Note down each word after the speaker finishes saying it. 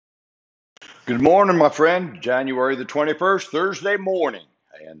Good morning, my friend. January the 21st, Thursday morning,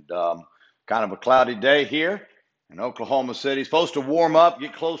 and kind of a cloudy day here in Oklahoma City. Supposed to warm up,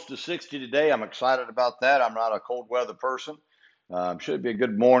 get close to 60 today. I'm excited about that. I'm not a cold weather person. Should be a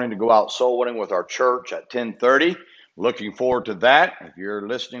good morning to go out soul winning with our church at 10:30. Looking forward to that. If you're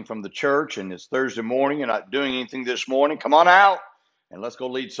listening from the church and it's Thursday morning, you're not doing anything this morning, come on out and let's go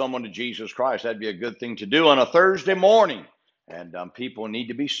lead someone to Jesus Christ. That'd be a good thing to do on a Thursday morning, and people need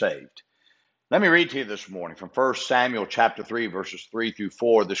to be saved. Let me read to you this morning from 1 Samuel chapter 3, verses 3 through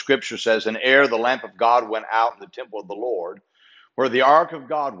 4. The scripture says, "And ere the lamp of God went out in the temple of the Lord, where the ark of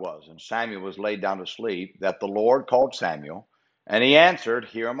God was, and Samuel was laid down to sleep, that the Lord called Samuel, and he answered,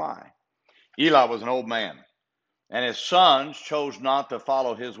 Here am I. Eli was an old man, and his sons chose not to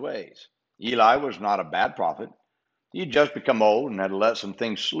follow his ways. Eli was not a bad prophet. He had just become old and had let some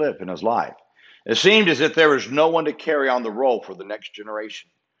things slip in his life. It seemed as if there was no one to carry on the role for the next generation.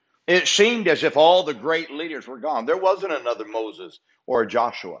 It seemed as if all the great leaders were gone. There wasn't another Moses or a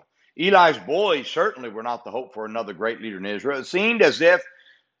Joshua. Eli's boys certainly were not the hope for another great leader in Israel. It seemed as if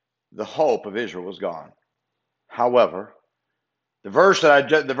the hope of Israel was gone. However, the verse I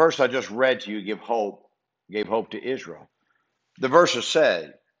just read to you gave hope to Israel. The verses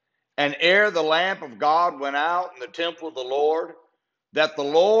said, "And ere the lamp of God went out in the temple of the Lord, that the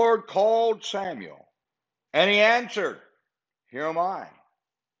Lord called Samuel, and he answered, Here am I."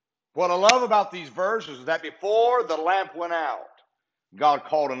 What I love about these verses is that before the lamp went out, God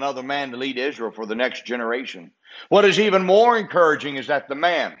called another man to lead Israel for the next generation. What is even more encouraging is that the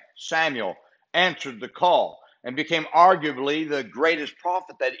man, Samuel, answered the call and became arguably the greatest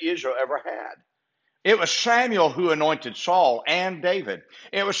prophet that Israel ever had. It was Samuel who anointed Saul and David.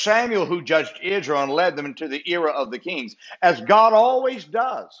 It was Samuel who judged Israel and led them into the era of the kings, as God always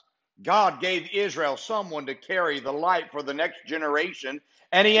does. God gave Israel someone to carry the light for the next generation,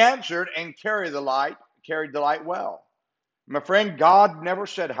 and he answered and carried the light well. My friend, God never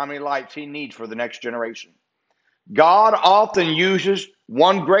said how many lights he needs for the next generation. God often uses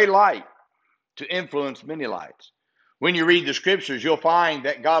one great light to influence many lights. When you read the scriptures, you'll find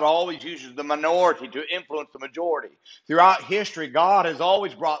that God always uses the minority to influence the majority. Throughout history, God has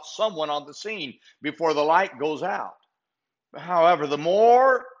always brought someone on the scene before the light goes out. However, the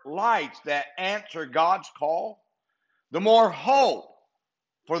more lights that answer God's call, the more hope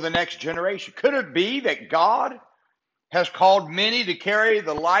for the next generation. Could it be that God has called many to carry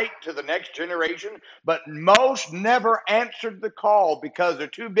the light to the next generation, but most never answered the call because they're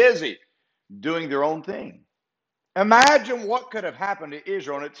too busy doing their own thing? Imagine what could have happened to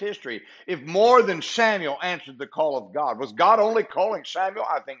Israel in its history if more than Samuel answered the call of God. Was God only calling Samuel?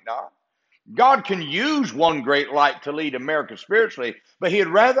 I think not. God can use one great light to lead America spiritually, but he'd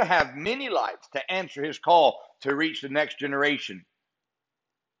rather have many lights to answer his call to reach the next generation.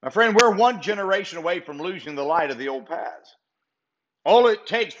 My friend, we're one generation away from losing the light of the old paths. All it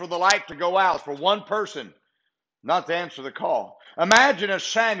takes for the light to go out is for one person not to answer the call. Imagine if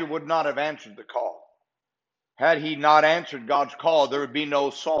Samuel would not have answered the call. Had he not answered God's call, there would be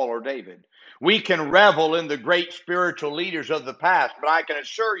no Saul or David. We can revel in the great spiritual leaders of the past, but I can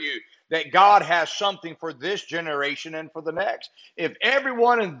assure you that God has something for this generation and for the next. If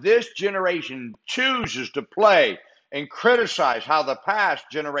everyone in this generation chooses to play and criticize how the past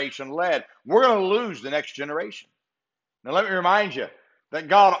generation led, we're going to lose the next generation. Now, let me remind you that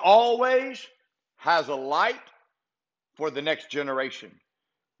God always has a light for the next generation.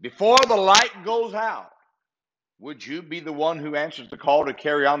 Before the light goes out, would you be the one who answers the call to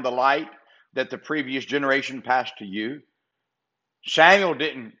carry on the light that the previous generation passed to you? Samuel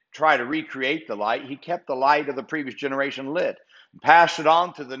didn't try to recreate the light. He kept the light of the previous generation lit and passed it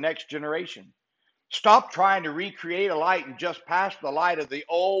on to the next generation. Stop trying to recreate a light and just pass the light of the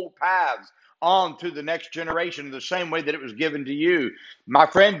old paths on to the next generation in the same way that it was given to you. My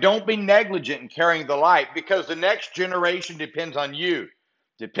friend, don't be negligent in carrying the light, because the next generation depends on you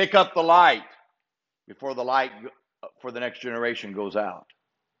to pick up the light before the light for the next generation goes out.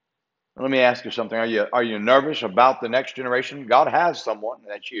 Let me ask you something. Are you nervous about the next generation? God has someone,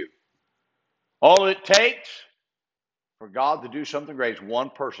 that's you. All it takes for God to do something great is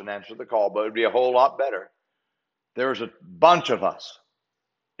one person answer the call, but it would be a whole lot better. There's a bunch of us.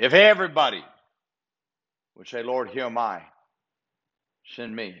 If everybody would say, Lord, here am I,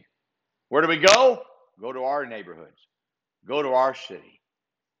 send me. Where do we go? Go to our neighborhoods. Go to our city.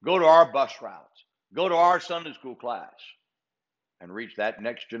 Go to our bus routes. Go to our Sunday school class and reach that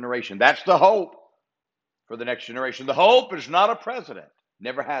next generation. That's the hope for the next generation. The hope is not a president,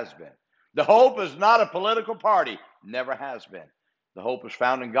 never has been. The hope is not a political party, never has been. The hope is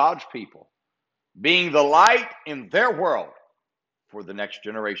found in God's people being the light in their world for the next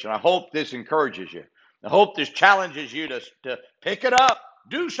generation. I hope this encourages you. I hope this challenges you to pick it up,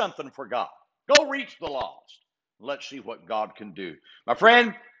 do something for God, go reach the lost. Let's see what God can do. My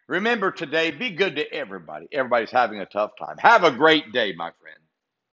friend, remember today, be good to everybody. Everybody's having a tough time. Have a great day, my friend.